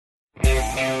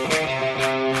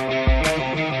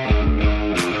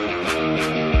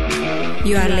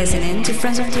You are listening to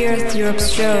Friends of the Earth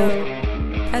Europe's show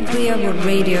at Via World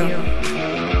Radio.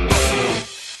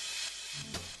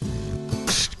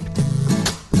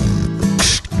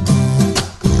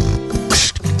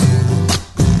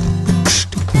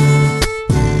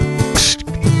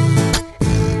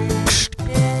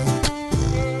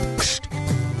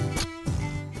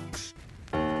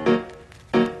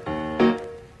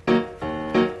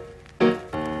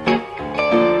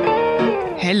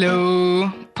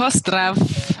 Hello, Pozdrav,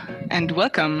 and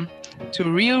welcome to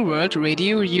Real World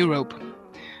Radio Europe,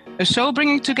 a show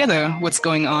bringing together what's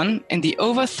going on in the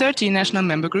over 30 national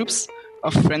member groups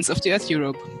of Friends of the Earth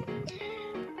Europe.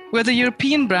 We're the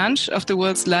European branch of the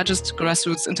world's largest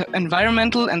grassroots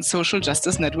environmental and social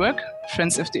justice network,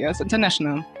 Friends of the Earth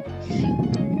International.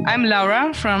 I'm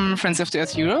Laura from Friends of the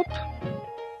Earth Europe.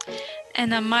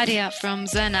 And I'm Maria from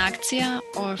Zelena Akcija,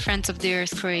 or Friends of the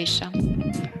Earth Croatia.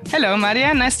 Hello,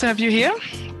 Maria. Nice to have you here.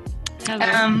 Hello,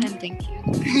 and thank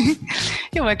you.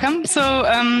 You're welcome. So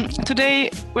today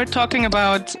we're talking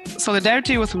about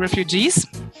solidarity with refugees,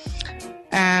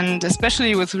 and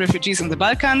especially with refugees in the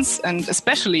Balkans, and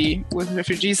especially with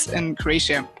refugees in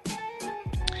Croatia.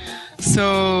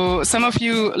 So some of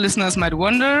you listeners might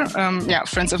wonder,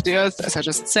 Friends of the Earth, as I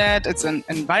just said, it's an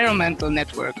environmental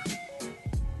network.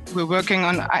 We're working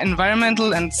on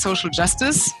environmental and social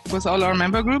justice with all our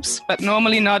member groups, but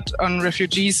normally not on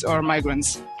refugees or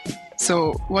migrants.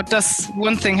 So what does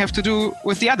one thing have to do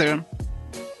with the other?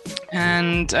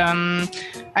 And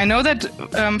I know that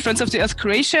Friends of the Earth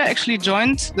Croatia actually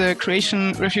joined the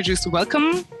Croatian Refugees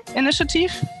Welcome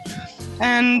initiative.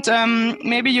 And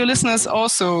maybe your listeners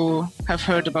also have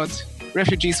heard about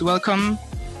Refugees Welcome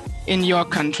in your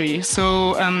country.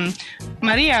 So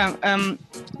Maria,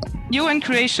 you in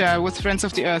Croatia with Friends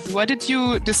of the Earth, why did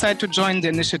you decide to join the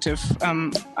initiative?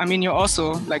 You're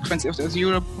also, like Friends of the Earth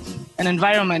Europe, an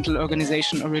environmental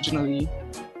organization originally.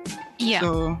 Yeah.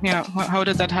 So, how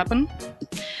did that happen?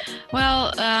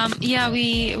 Well,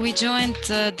 we joined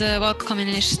the Welcome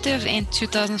Initiative in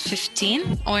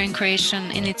 2015, or in Croatian,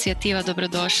 Inicijativa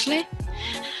Dobrodošli.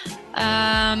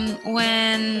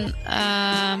 When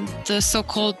the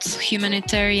so-called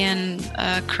humanitarian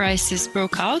crisis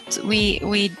broke out,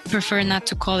 we prefer not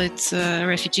to call it a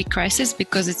refugee crisis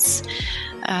because it's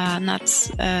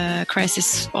not a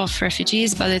crisis of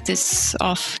refugees, but it is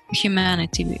of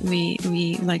humanity,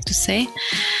 we like to say.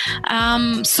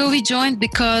 So we joined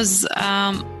because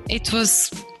it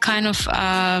was kind of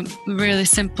a really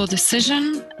simple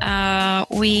decision.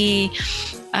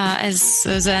 As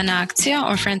Zelena Akcija,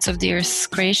 or Friends of the Earth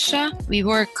Croatia, we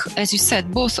work, as you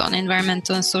said, both on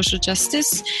environmental and social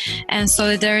justice, and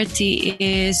solidarity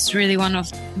is really one of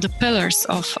the pillars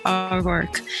of our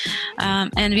work.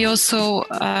 And we also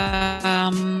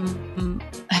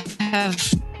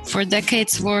have for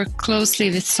decades worked closely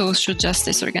with social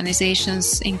justice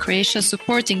organizations in Croatia,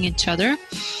 supporting each other.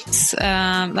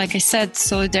 Like I said,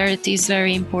 solidarity is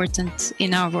very important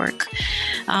in our work.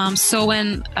 So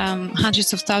when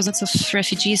hundreds of thousands of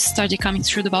refugees started coming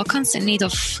through the Balkans in need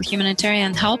of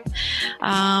humanitarian help,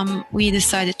 we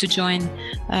decided to join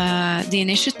the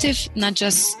initiative, not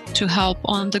just to help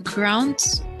on the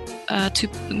ground, to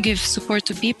give support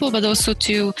to people, but also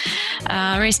to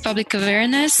raise public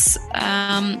awareness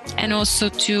and also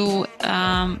to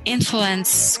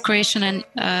influence Croatian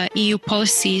and EU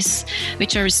policies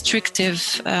which are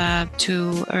restrictive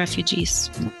to refugees.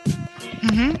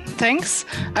 Mm-hmm. Thanks.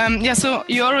 So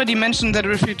you already mentioned that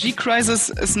refugee crisis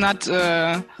is not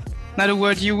a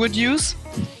word you would use.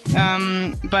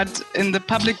 But in the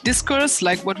public discourse,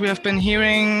 like what we have been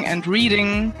hearing and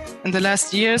reading in the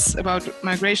last years about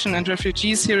migration and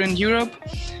refugees here in Europe,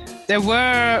 there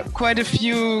were quite a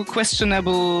few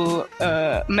questionable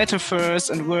metaphors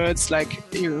and words, like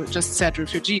you just said,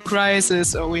 refugee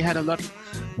crisis, or we had a lot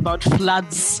about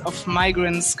floods of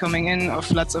migrants coming in, or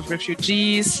floods of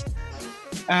refugees.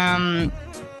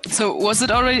 So was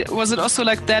it also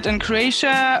like that in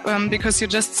Croatia? Because you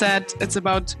just said it's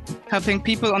about helping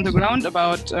people on the ground,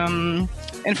 about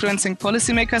influencing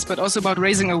policymakers, but also about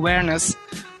raising awareness.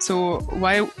 So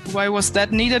why was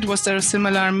that needed? Was there a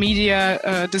similar media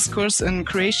discourse in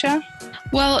Croatia?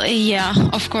 Well, yeah,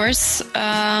 of course.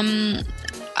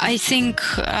 I think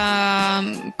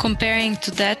comparing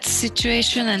to that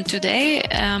situation and today,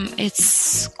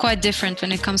 it's quite different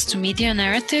when it comes to media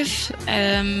narrative.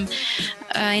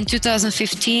 in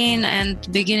 2015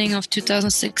 and beginning of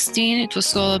 2016, it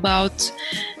was all about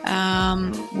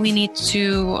we need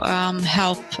to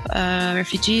help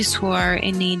refugees who are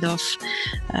in need of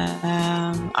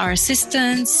our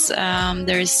assistance.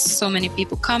 There is so many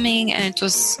people coming, and it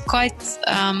was quite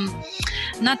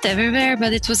not everywhere,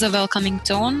 but it was a welcoming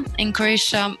tone. In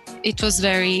Croatia, it was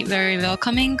very, very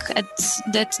welcoming at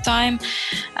that time.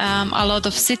 A lot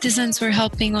of citizens were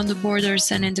helping on the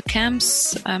borders and in the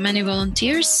camps, many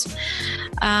volunteers.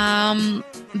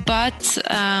 But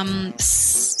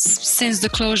since the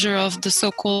closure of the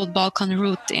so-called Balkan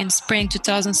route in spring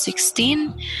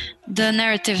 2016, the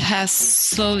narrative has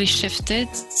slowly shifted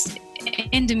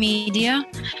in the media,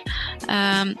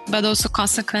 but also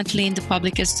consequently in the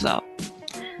public as well.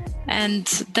 And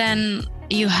then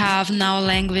you have now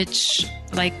language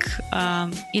like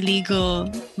illegal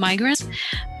migrants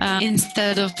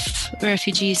instead of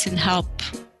refugees and help,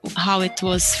 how it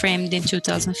was framed in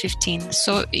 2015.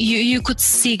 So you could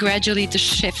see gradually the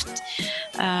shift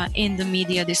in the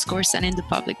media discourse and in the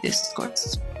public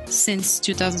discourse since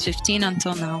 2015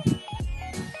 until now.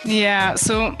 Yeah,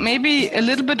 so maybe a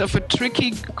little bit of a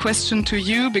tricky question to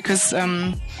you, because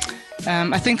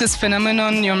I think this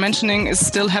phenomenon you're mentioning is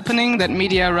still happening, that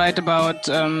media write about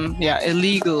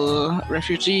illegal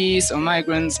refugees or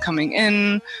migrants coming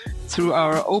in through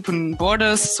our open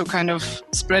borders, so kind of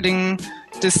spreading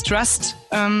distrust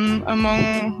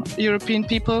among European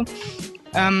people.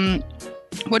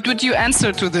 What would you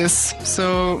answer to this?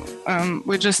 So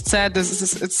we just said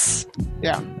it's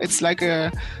like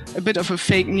a bit of a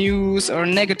fake news or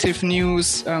negative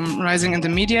news rising in the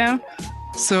media.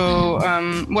 So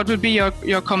what would be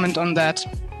your comment on that?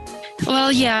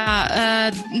 Well,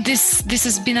 this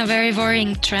has been a very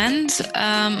worrying trend.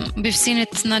 We've seen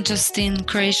it not just in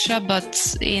Croatia,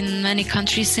 but in many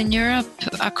countries in Europe,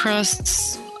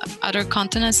 across other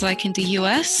continents, like in the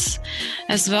US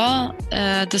as well.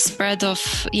 The spread of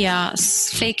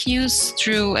fake news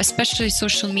through especially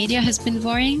social media has been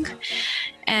worrying.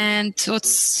 And what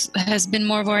has been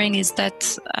more worrying is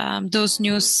that those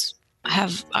news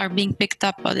are being picked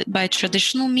up by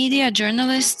traditional media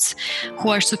journalists who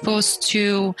are supposed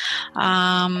to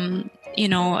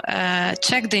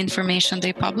check the information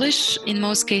they publish. In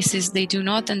most cases they do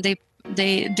not, and they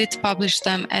did publish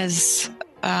them as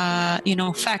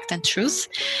fact and truth.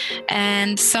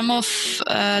 And some of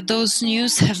those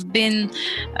news have been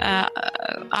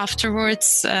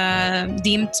afterwards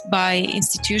deemed by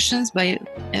institutions,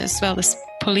 as well as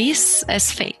police,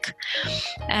 as fake.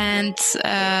 And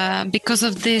because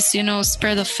of this,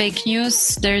 spread of fake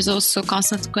news, there is also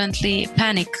consequently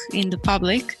panic in the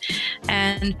public,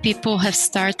 and people have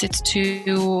started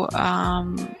to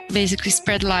basically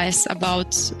spread lies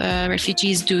about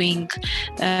refugees doing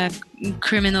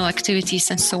criminal activities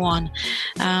and so on.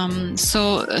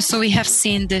 So we have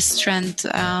seen this trend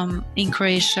in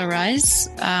Croatia rise,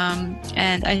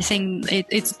 and I think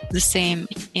it's the same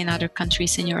in other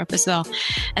countries in Europe as well.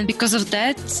 And because of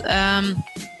that,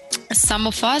 some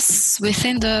of us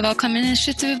within the Welcome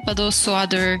Initiative, but also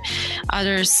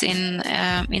others in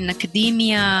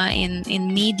academia,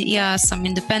 in media, some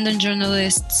independent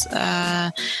journalists,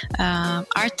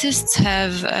 artists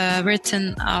have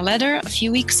written a letter a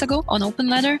few weeks ago, an open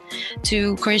letter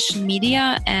to Croatian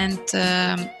media and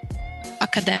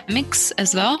academics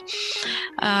as well,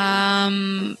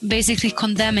 basically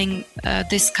condemning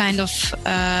this kind of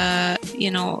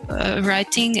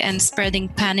writing and spreading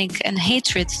panic and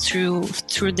hatred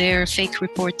through their fake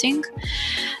reporting.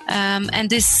 And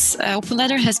this open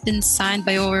letter has been signed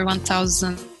by over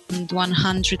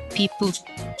 1,100 people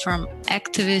from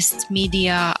activists,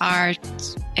 media, art,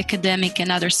 academic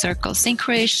and other circles in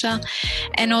Croatia,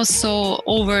 and also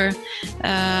over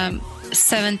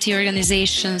 70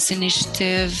 organizations,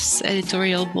 initiatives,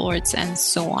 editorial boards, and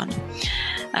so on.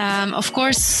 Of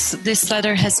course, this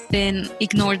letter has been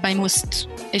ignored by most,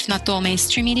 if not all,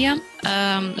 mainstream media.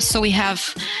 So we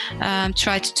have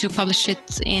tried to publish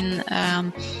it in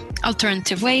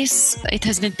alternative ways. It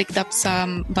has been picked up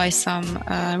by some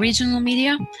regional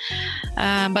media,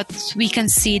 but we can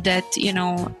see that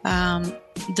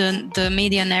the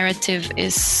media narrative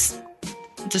is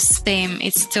the same.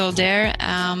 It's still there,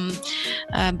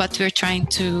 but we're trying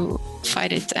to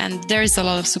fight it, and there is a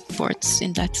lot of support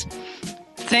in that.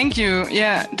 Thank you.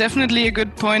 Yeah, definitely a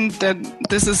good point that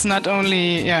this is not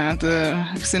only the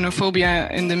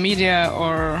xenophobia in the media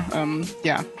or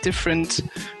different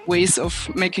ways of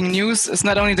making news. It's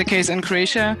not only the case in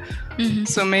Croatia. Mm-hmm.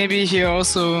 So maybe here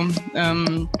also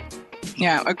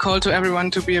a call to everyone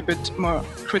to be a bit more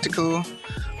critical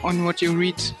on what you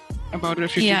read about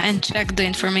refugees. Yeah, and check the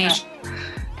information.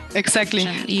 Exactly.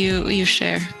 You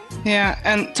share. Yeah,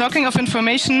 and talking of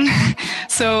information,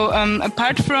 so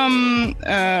apart from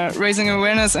raising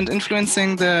awareness and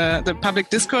influencing the public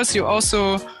discourse, you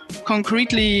also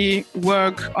concretely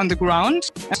work on the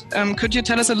ground. Could you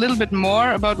tell us a little bit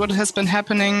more about what has been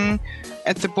happening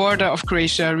at the border of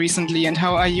Croatia recently, and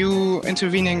how are you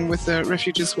intervening with the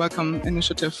Refugees Welcome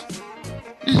initiative?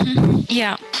 Mm-hmm.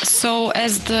 Yeah. So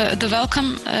as the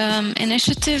Welcome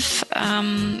initiative,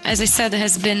 as I said,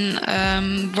 has been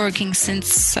working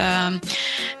since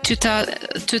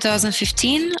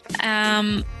 2015,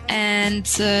 and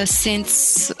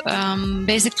since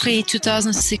basically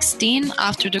 2016,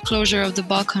 after the closure of the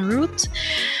Balkan route,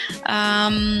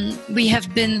 we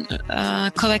have been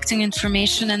collecting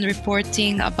information and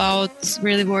reporting about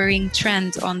really worrying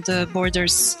trend on the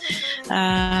borders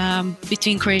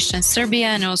between Croatia and Serbia,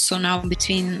 and also now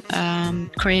between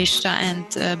Croatia and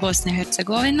Bosnia and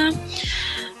Herzegovina,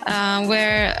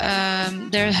 where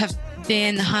there have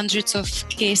been hundreds of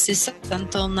cases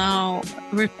until now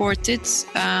reported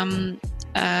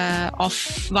of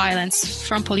violence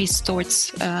from police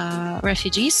towards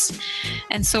refugees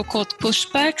and so-called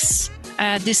pushbacks.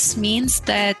 This means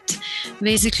that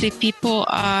basically people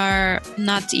are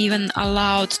not even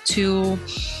allowed to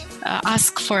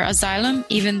ask for asylum,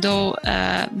 even though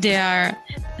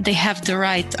they have the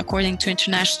right according to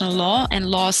international law and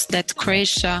laws that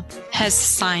Croatia has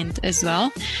signed as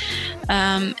well.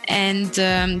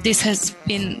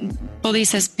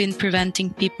 Police has been preventing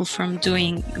people from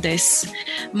doing this.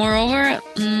 Moreover,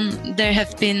 there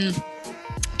have been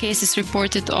cases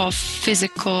reported of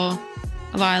physical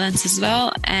violence as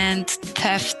well, and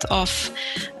theft of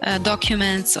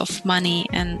documents, of money,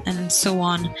 and so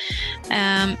on.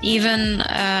 Even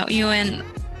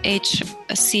UNHCR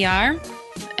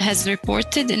has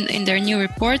reported in their new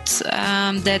report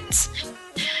that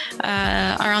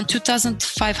around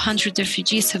 2,500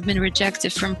 refugees have been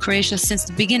rejected from Croatia since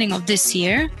the beginning of this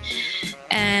year,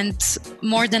 and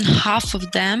more than half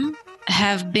of them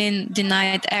have been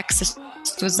denied access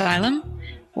to asylum,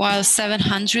 while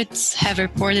 700 have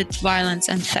reported violence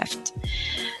and theft.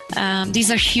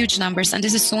 These are huge numbers, and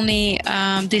this is only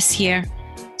this year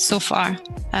so far.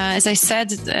 As I said,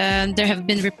 there have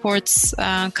been reports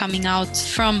coming out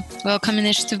from Welcome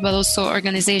Initiative, but also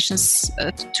organizations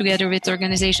together with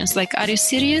organizations like Are You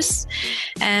Serious?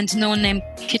 And No Name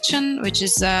Kitchen, which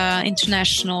is an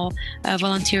international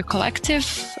volunteer collective,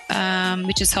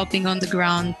 which is helping on the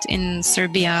ground in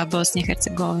Serbia, Bosnia and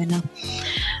Herzegovina.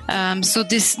 So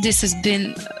this has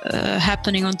been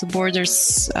happening on the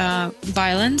borders,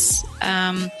 violence.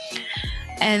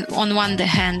 And on one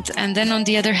hand, and then on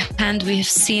the other hand, we have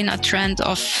seen a trend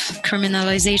of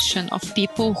criminalization of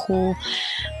people who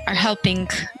are helping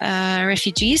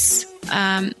refugees,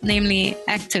 namely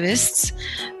activists,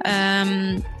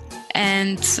 and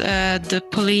the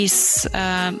police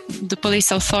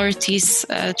authorities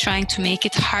trying to make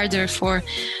it harder for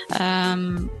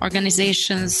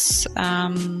organizations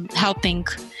helping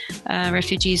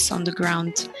refugees on the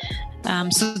ground.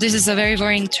 So this is a very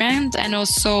worrying trend, and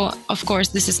also, of course,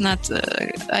 this is not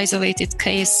an isolated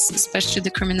case, especially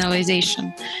the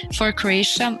criminalization. For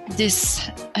Croatia, this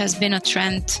has been a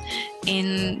trend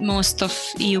in most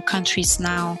of EU countries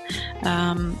now.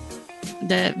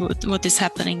 What is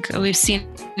happening? We've seen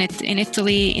it in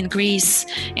Italy, in Greece,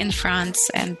 in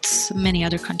France, and many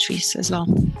other countries as well.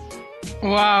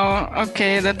 Wow,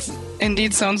 okay, that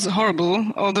indeed sounds horrible.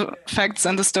 All the facts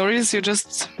and the stories you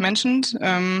just mentioned.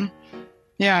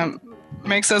 Yeah,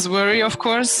 makes us worry, of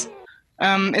course.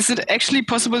 Is it actually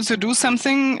possible to do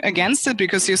something against it?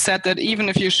 Because you said that even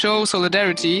if you show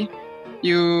solidarity,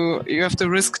 you have the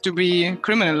risk to be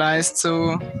criminalized.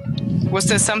 So was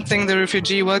there something the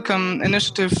Refugee Welcome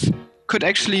Initiative could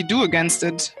actually do against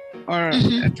it, or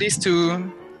at least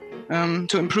to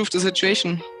improve the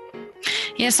situation?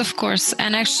 Yes, of course.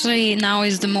 And actually now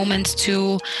is the moment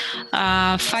to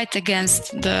fight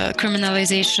against the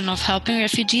criminalization of helping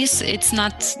refugees. It's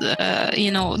not,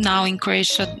 now in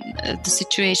Croatia, the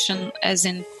situation as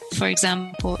in, for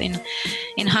example,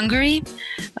 in Hungary,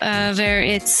 where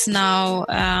it's now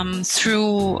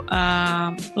through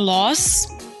laws.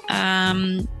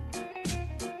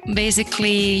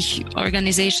 Basically,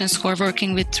 organizations who are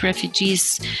working with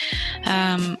refugees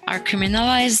are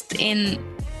criminalized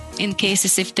in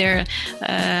cases if they're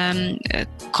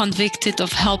convicted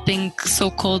of helping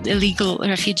so-called illegal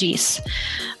refugees.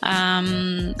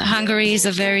 Hungary is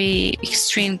a very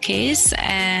extreme case,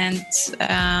 and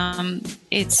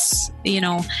it's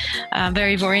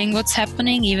very worrying what's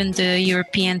happening. Even the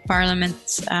European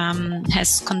Parliament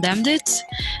has condemned it,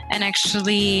 and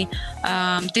actually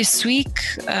this week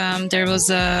there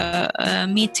was a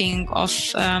meeting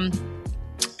of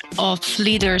of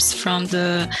leaders from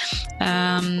the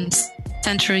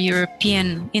Central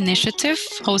European Initiative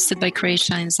hosted by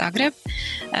Croatia in Zagreb,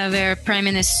 where Prime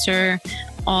Minister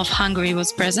of Hungary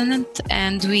was present,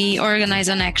 and we organized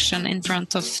an action in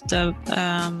front of the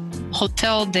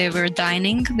hotel they were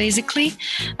dining, basically,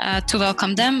 to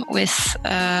welcome them with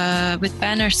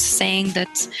banners saying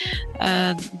that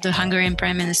the Hungarian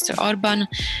Prime Minister Orban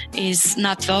is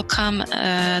not welcome,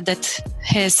 that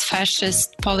his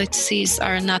fascist policies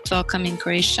are not welcome in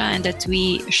Croatia, and that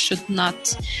we should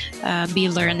not be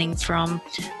learning from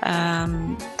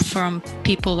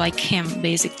people like him,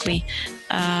 basically.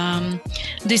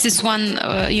 This is one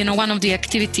of the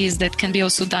activities that can be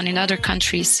also done in other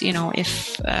countries.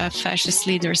 If fascist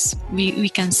leaders, we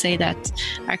can say that,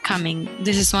 are coming.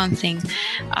 This is one thing.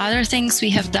 Other things we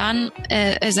have done,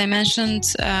 as I mentioned,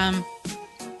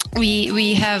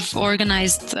 we have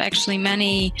organized actually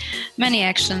many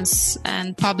actions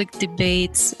and public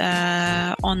debates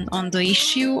on the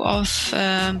issue of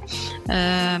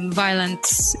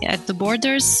violence at the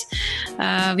borders.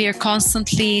 We are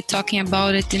constantly talking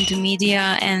about it in the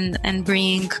media and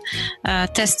bringing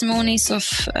testimonies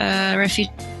of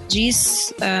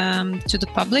refugees to the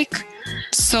public.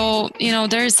 So,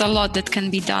 there is a lot that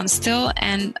can be done still.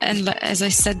 And as I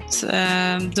said,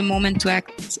 the moment to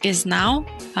act is now,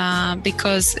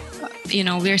 because,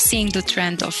 we're seeing the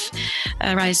trend of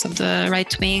rise of the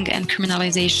right wing and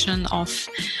criminalization of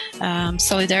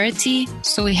solidarity.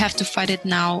 So we have to fight it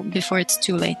now before it's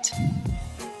too late.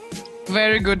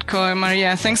 Very good call,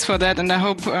 Maria. Thanks for that. And I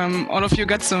hope all of you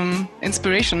got some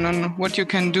inspiration on what you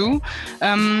can do.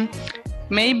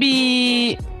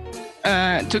 Maybe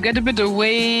to get a bit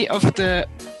away of the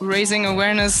raising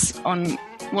awareness on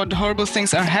what horrible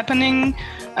things are happening,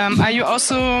 are you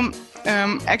also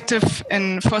active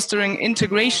in fostering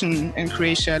integration in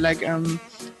Croatia, like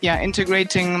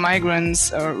integrating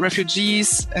migrants or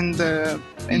refugees in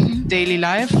daily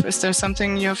life? Is there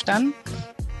something you have done?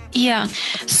 Yeah.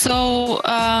 So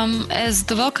as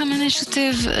the Welcome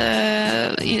Initiative,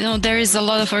 there is a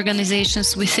lot of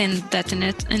organizations within that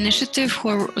initiative who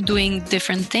are doing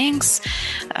different things,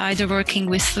 either working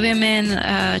with women,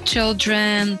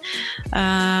 children,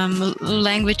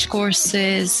 language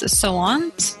courses, so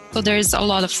on. So there's a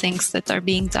lot of things that are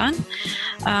being done.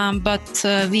 But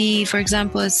we, for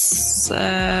example, as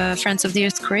Friends of the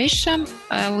Earth Croatia,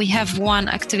 we have one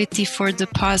activity for the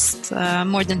past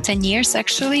more than 10 years,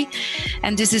 actually.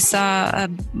 And this is a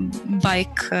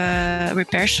bike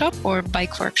repair shop or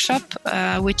bike workshop,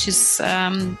 which is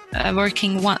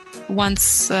working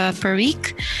once per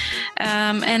week.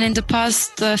 And in the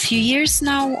past few years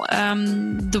now,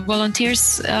 the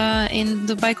volunteers in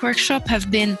the bike workshop have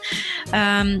been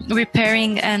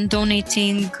repairing and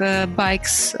donating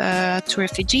bikes to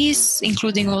refugees,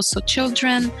 including also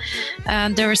children.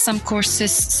 There are some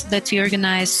courses that we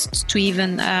organized to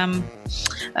even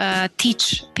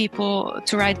teach people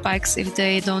to ride bikes if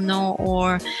they don't know,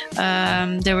 or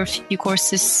there were a few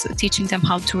courses teaching them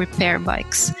how to repair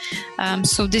bikes.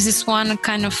 So this is one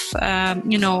kind of,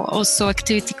 also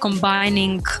activity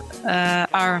combining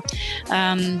our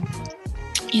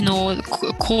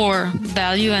core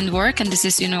value and work, and this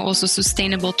is also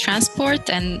sustainable transport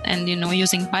and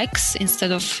using bikes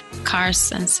instead of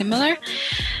cars and similar,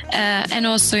 and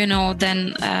also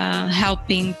then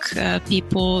helping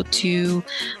people to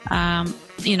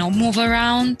move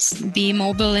around, be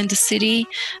mobile in the city,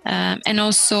 and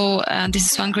also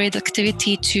this is one great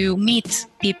activity to meet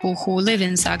people who live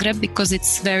in Zagreb, because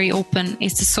it's very open.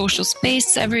 It's a social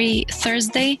space every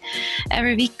Thursday,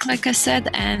 every week, like I said,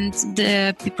 and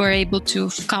the people are able to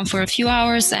come for a few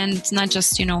hours and not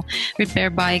just,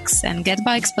 repair bikes and get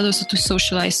bikes, but also to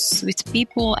socialize with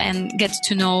people and get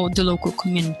to know the local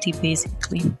community,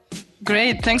 basically.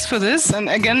 Great, thanks for this. And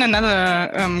again,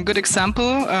 another good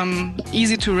example,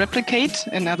 easy to replicate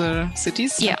in other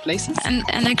cities and places. And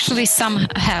actually some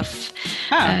have.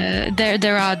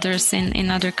 There are others in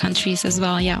other countries as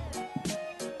well, yeah.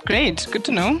 Great, good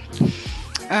to know.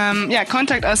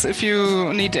 Contact us if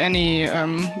you need any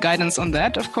guidance on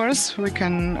that, of course. We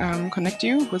can connect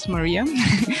you with Maria.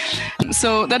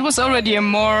 So that was already a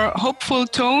more hopeful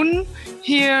tone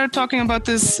here, talking about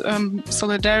this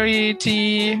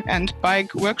solidarity and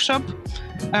bike workshop.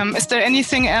 Is there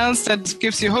anything else that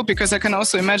gives you hope? Because I can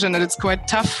also imagine that it's quite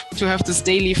tough to have this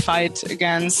daily fight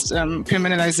against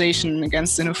criminalization,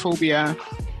 against xenophobia.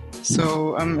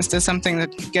 So is there something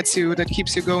that keeps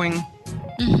you going?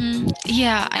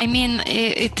 Yeah, I mean,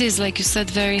 it is, like you said,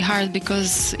 very hard,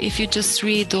 because if you just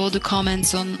read all the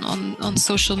comments on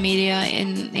social media,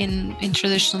 in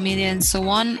traditional media and so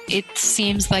on, it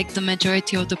seems like the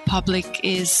majority of the public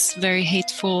is very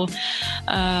hateful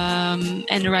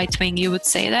and right-wing, you would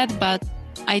say that, but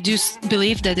I do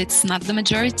believe that it's not the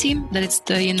majority, that it's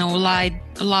the,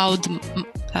 loud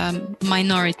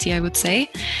minority, I would say,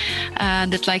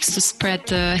 that likes to spread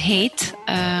hate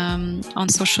on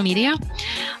social media.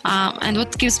 And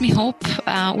what gives me hope?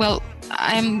 Well,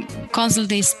 I'm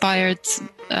constantly inspired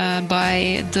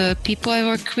by the people I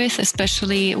work with,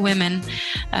 especially women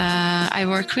I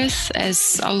work with,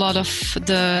 as a lot of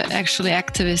the actually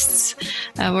activists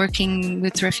working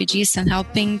with refugees and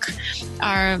helping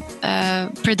are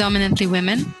predominantly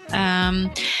women.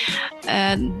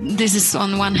 This is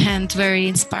on one hand very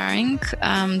inspiring,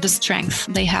 the strength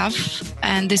they have,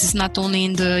 and this is not only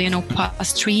in the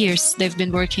past 3 years. They've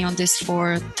been working on this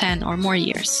for 10 or more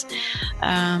years,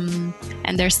 and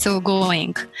they're still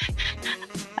going.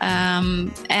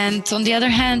 And on the other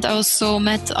hand, I also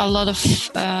met a lot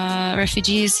of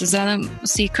refugees, asylum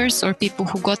seekers, or people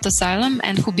who got asylum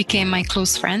and who became my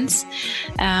close friends.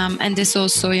 And this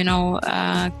also,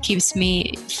 keeps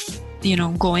me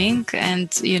going, and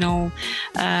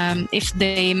if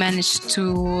they manage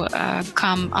to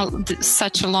come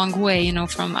such a long way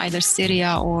from either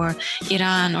Syria or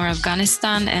Iran or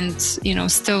Afghanistan, and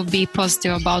still be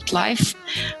positive about life,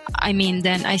 I mean,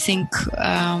 then I think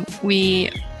we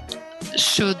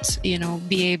should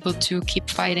be able to keep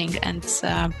fighting, and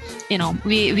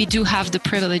we do have the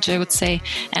privilege, I would say,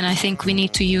 and I think we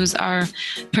need to use our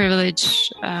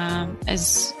privilege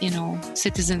as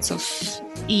citizens of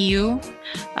EU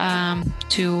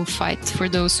to fight for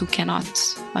those who cannot,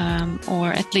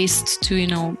 or at least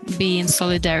to be in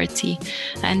solidarity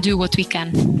and do what we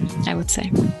can, I would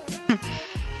say.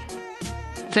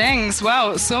 Thanks.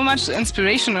 Wow, so much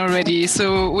inspiration already.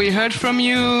 So we heard from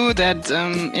you that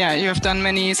you have done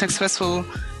many successful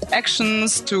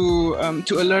actions to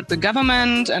alert the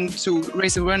government and to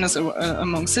raise awareness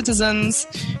among citizens.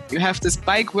 You have this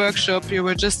bike workshop. You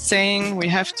were just saying we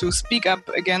have to speak up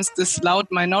against this loud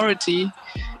minority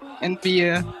and be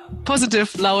a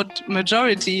positive loud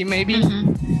majority, maybe.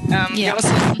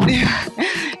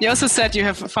 You also said you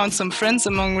have found some friends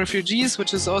among refugees,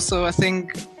 which is also, I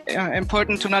think,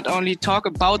 important to not only talk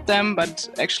about them, but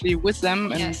actually with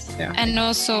them. And, yes. And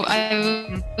also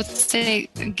I would say,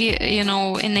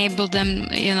 enable them,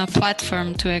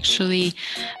 platform to actually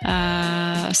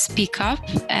speak up.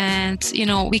 And,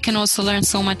 we can also learn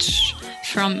so much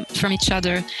from each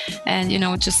other, and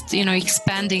just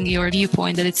expanding your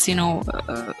viewpoint that it's the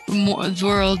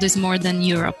world is more than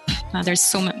Europe. There's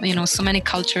so many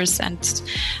cultures and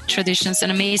traditions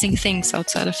and amazing things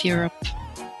outside of Europe.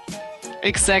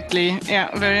 Exactly.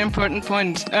 Yeah, very important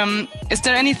point. Is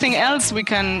there anything else we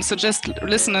can suggest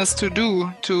listeners to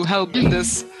do to help in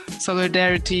this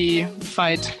solidarity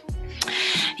fight?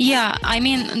 Yeah, I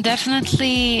mean,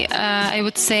 definitely, I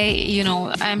would say,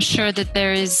 I'm sure that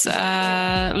there is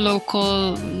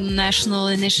local, national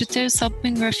initiatives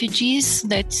helping refugees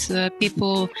that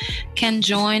people can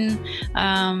join.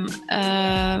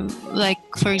 Like,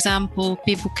 for example,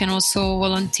 people can also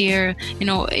volunteer,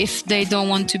 if they don't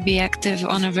want to be active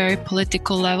on a very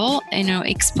political level,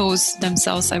 expose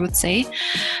themselves, I would say.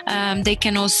 They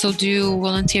can also do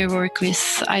volunteer work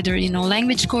with either,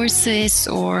 language courses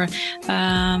or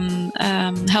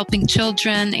helping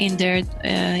children in their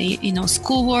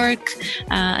schoolwork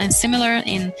and similar.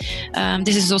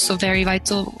 This is also a very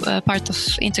vital part of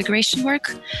integration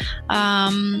work.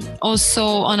 Also,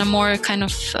 on a more kind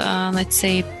of let's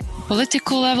say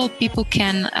political level, people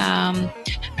can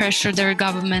pressure their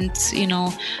government,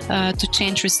 to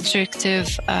change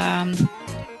restrictive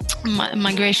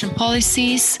migration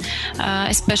policies,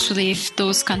 especially if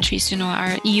those countries,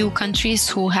 are EU countries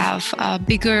who have a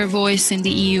bigger voice in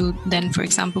the EU than, for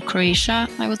example, Croatia,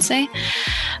 I would say.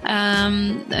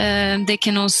 They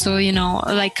can also,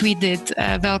 like we did,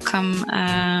 welcome,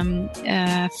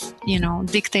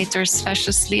 dictators,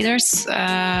 fascist leaders,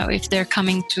 if they're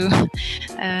coming to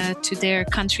their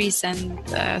countries, and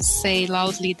say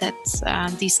loudly that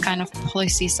these kind of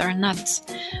policies are not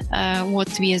what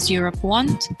we as Europe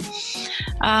want.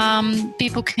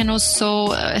 People can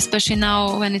also, especially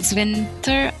now when it's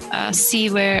winter, see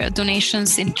where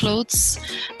donations in clothes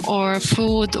or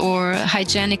food or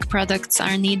hygienic products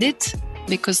are needed,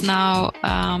 because now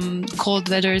cold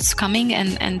weather is coming,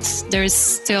 and there's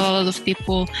still a lot of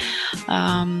people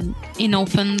in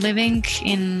open living,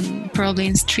 probably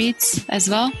in streets as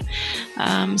well.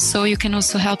 So you can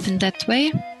also help in that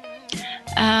way.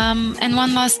 And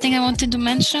one last thing I wanted to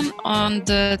mention on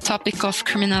the topic of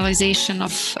criminalization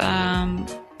of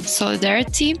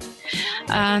solidarity.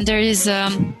 There is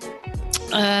a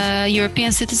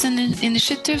European citizen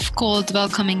initiative called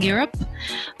Welcoming Europe,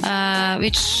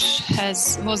 which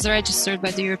was registered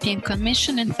by the European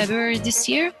Commission in February this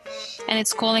year. And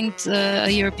it's calling the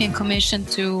European Commission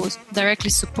to directly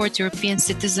support European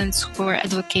citizens who are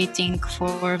advocating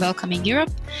for welcoming Europe.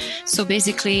 So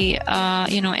basically,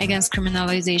 against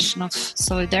criminalization of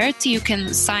solidarity, you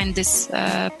can sign this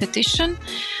petition.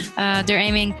 They're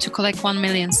aiming to collect 1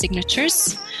 million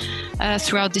signatures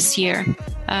throughout this year.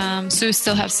 So you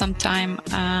still have some time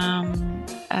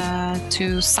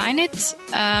to sign it.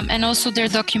 And also they're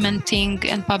documenting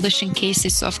and publishing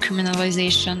cases of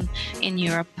criminalization in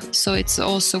Europe. So it's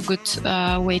also a good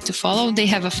way to follow. They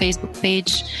have a Facebook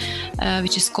page,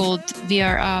 which is called We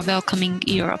Are Welcoming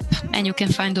Europe. And you can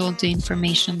find all the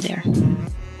information there.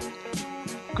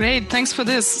 Great, thanks for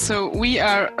this. So we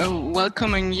are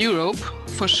welcoming Europe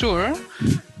for sure.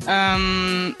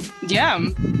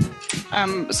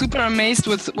 I'm super amazed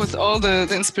with all the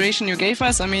inspiration you gave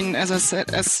us. I mean,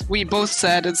 as we both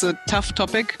said, it's a tough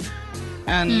topic,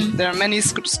 and there are many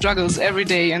struggles every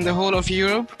day in the whole of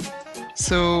Europe.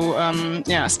 So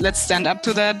let's stand up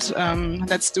to that.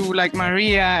 Let's do like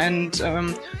Maria and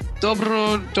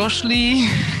Dobro Došli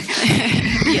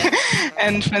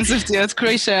and Friends of the Earth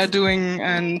Croatia are doing,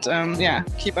 and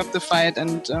keep up the fight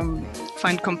and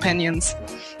find companions.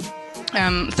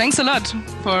 Thanks a lot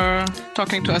for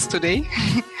talking to us today.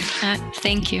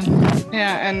 Thank you.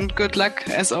 Yeah, and good luck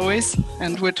as always.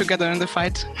 And we're together in the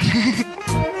fight.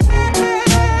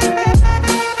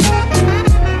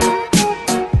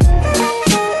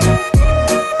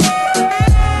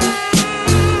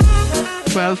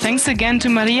 Well, thanks again to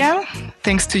Maria.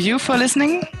 Thanks to you for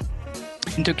listening.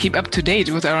 And to keep up to date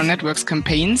with our network's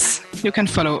campaigns, you can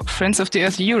follow Friends of the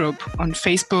Earth Europe on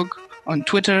Facebook, on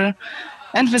Twitter,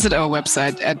 and visit our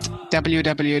website at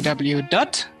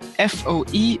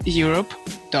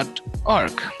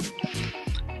www.foeeurope.org.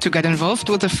 To get involved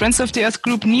with the Friends of the Earth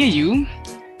group near you,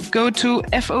 go to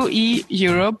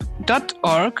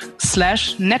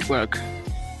foeeurope.org/network.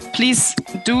 Please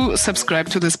do subscribe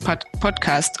to this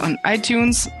podcast on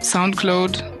iTunes,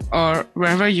 SoundCloud, or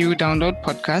wherever you download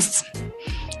podcasts.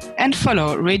 And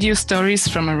follow radio stories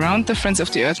from around the Friends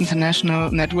of the Earth International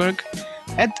Network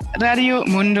at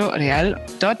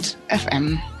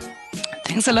radiomundoreal.fm.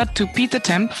 Thanks a lot to Peter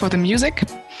Temp for the music,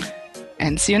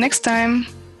 and see you next time.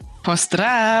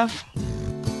 Pozdrav!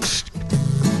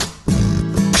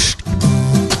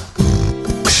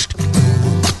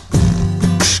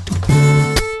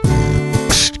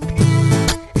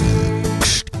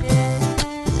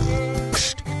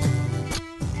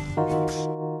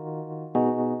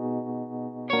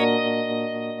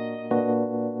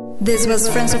 This was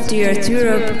Friends of the Earth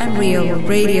Europe and Real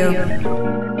Radio.